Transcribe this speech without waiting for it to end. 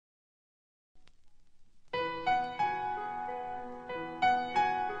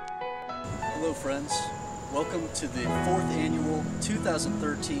friends. Welcome to the 4th annual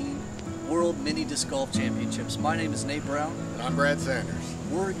 2013 World Mini Disc Golf Championships. My name is Nate Brown. And I'm Brad Sanders.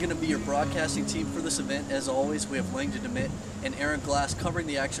 We're going to be your broadcasting team for this event. As always, we have Langdon DeMitt and Aaron Glass covering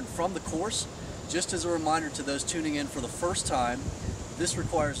the action from the course. Just as a reminder to those tuning in for the first time, this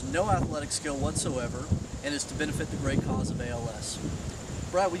requires no athletic skill whatsoever and is to benefit the great cause of ALS.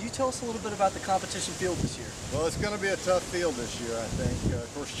 Brad, will you tell us a little bit about the competition field this year? Well, it's going to be a tough field this year, I think.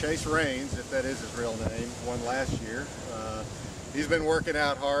 Of course, Chase Raines, if that is his real name, won last year. He's been working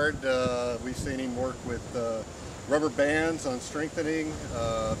out hard. We've seen him work with rubber bands on strengthening.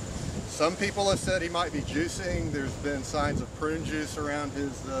 Some people have said he might be juicing. There's been signs of prune juice around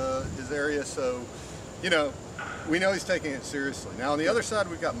his area, so, you know, we know he's taking it seriously. Now, on the other side,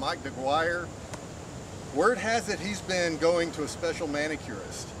 we've got Mike DeGuire. Word has it he's been going to a special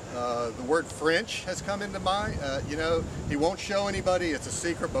manicurist. The word French has come into mind. You know, he won't show anybody, it's a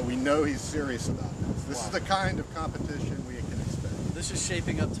secret, but we know he's serious about this. This is the kind of competition we can expect. This is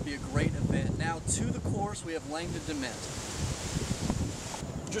shaping up to be a great event. Now to the course, we have Langdon DeMitt.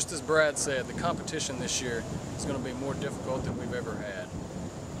 Just as Brad said, the competition this year is going to be more difficult than we've ever had.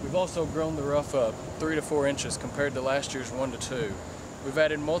 We've also grown the rough up 3 to 4 inches compared to last year's 1 to 2. We've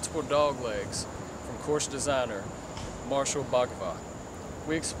added multiple dog legs from course designer Marshall Bagva.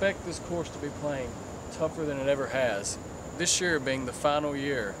 We expect this course to be playing tougher than it ever has, this year being the final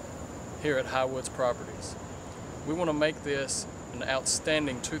year here at Highwoods Properties. We want to make this an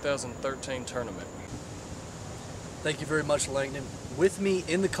outstanding 2013 tournament. Thank you very much, Langdon. With me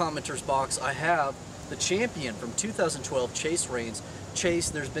in the commenters box, I have the champion from 2012, Chase Raines. Chase,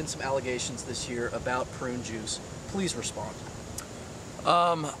 there's been some allegations this year about prune juice. Please respond.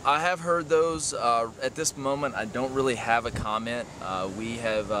 I have heard those. At this moment, I don't really have a comment.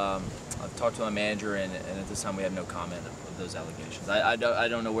 I've talked to my manager, and at this time we have no comment of those allegations. I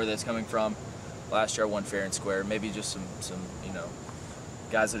don't know where that's coming from. Last year I won fair and square. Maybe just some you know,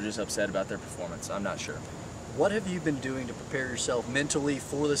 guys that are just upset about their performance. I'm not sure. What have you been doing to prepare yourself mentally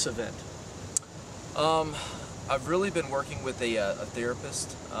for this event? I've really been working with a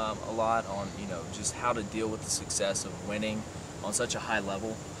therapist a lot on, you know, just how to deal with the success of winning on such a high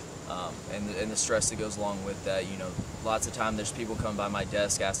level, and the stress that goes along with that. You know, lots of time there's people come by my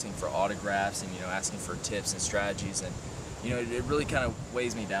desk asking for autographs and, you know, asking for tips and strategies, and, you know, it really kind of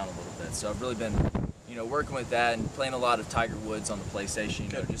weighs me down a little bit. So I've really been, you know, working with that and playing a lot of Tiger Woods on the PlayStation,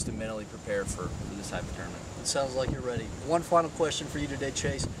 you know, just to mentally prepare for this type of tournament. It sounds like you're ready. One final question for you today,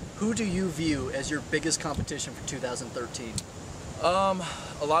 Chase. Who do you view as your biggest competition for 2013?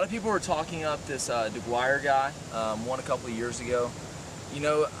 A lot of people were talking up this DeGuire guy, won a couple of years ago. You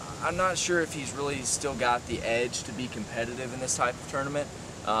know, I'm not sure if he's really still got the edge to be competitive in this type of tournament.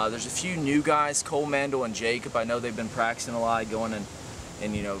 There's a few new guys, Cole Mandel and Jacob. I know they've been practicing a lot, going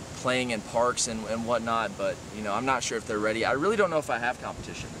and you know, playing in parks and whatnot, but, you know, I'm not sure if they're ready. I really don't know if I have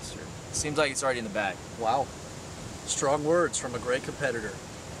competition this year. It seems like it's already in the bag. Wow. Strong words from a great competitor.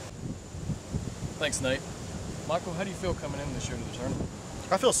 Thanks, Nate. Michael, how do you feel coming in this year to the tournament?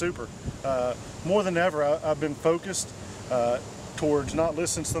 I feel super. More than ever, I've been focused towards not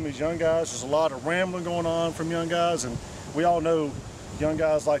listening to some of these young guys. There's a lot of rambling going on from young guys, and we all know young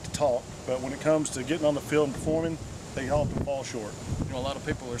guys like to talk, but when it comes to getting on the field and performing, they often fall short. You know, a lot of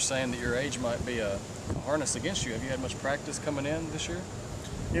people are saying that your age might be a harness against you. Have you had much practice coming in this year?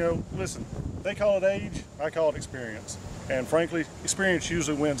 You know, listen, they call it age, I call it experience. And frankly, experience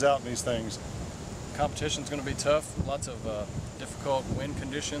usually wins out in these things. Competition's going to be tough. Lots of difficult wind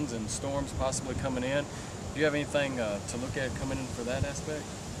conditions and storms possibly coming in. Do you have anything to look at coming in for that aspect?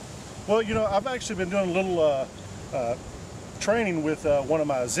 Well, you know, I've actually been doing a little training with one of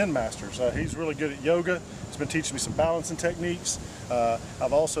my Zen masters. He's really good at yoga. He's been teaching me some balancing techniques.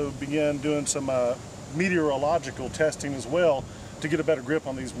 I've also begun doing some meteorological testing as well to get a better grip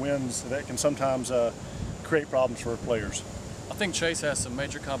on these winds that can sometimes create problems for players. I think Chase has some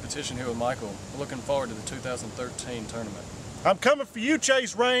major competition here with Michael. We're looking forward to the 2013 tournament. I'm coming for you,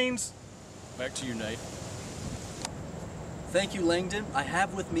 Chase Raines. Back to you, Nate. Thank you, Langdon. I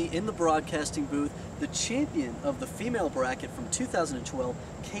have with me in the broadcasting booth the champion of the female bracket from 2012,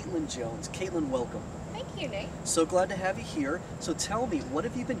 Caitlin Jones. Caitlin, welcome. Thank you, Nate. So glad to have you here. So tell me, what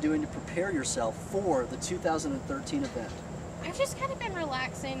have you been doing to prepare yourself for the 2013 event? I've just kind of been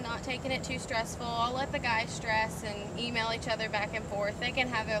relaxing, not taking it too stressful. I'll let the guys stress and email each other back and forth. They can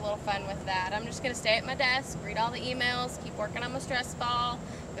have their little fun with that. I'm just going to stay at my desk, read all the emails, keep working on my stress ball,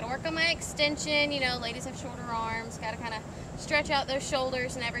 going to work on my extension. You know, ladies have shorter arms, got to kind of stretch out those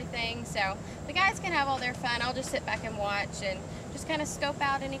shoulders and everything. So the guys can have all their fun. I'll just sit back and watch and just just kind of scope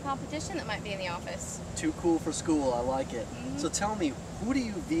out any competition that might be in the office. Too cool for school, I like it. So tell me, who do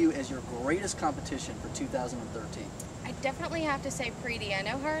you view as your greatest competition for 2013? I definitely have to say Preeti. I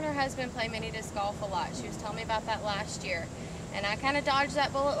know her and her husband play mini disc golf a lot. She was telling me about that last year. And I kind of dodged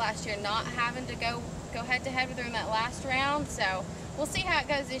that bullet last year, not having to go head to head with her in that last round. So we'll see how it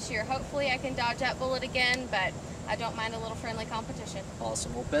goes this year. Hopefully I can dodge that bullet again, but I don't mind a little friendly competition.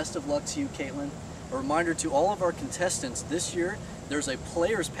 Awesome. Well, best of luck to you, Caitlin. A reminder to all of our contestants, this year there's a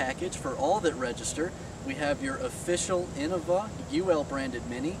players package for all that register. We have your official Innova UL branded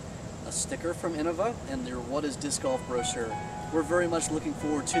mini, a sticker from Innova, and your What is Disc Golf brochure. We're very much looking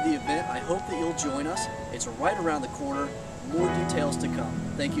forward to the event. I hope that you'll join us. It's right around the corner. More details to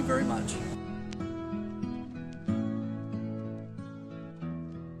come. Thank you very much.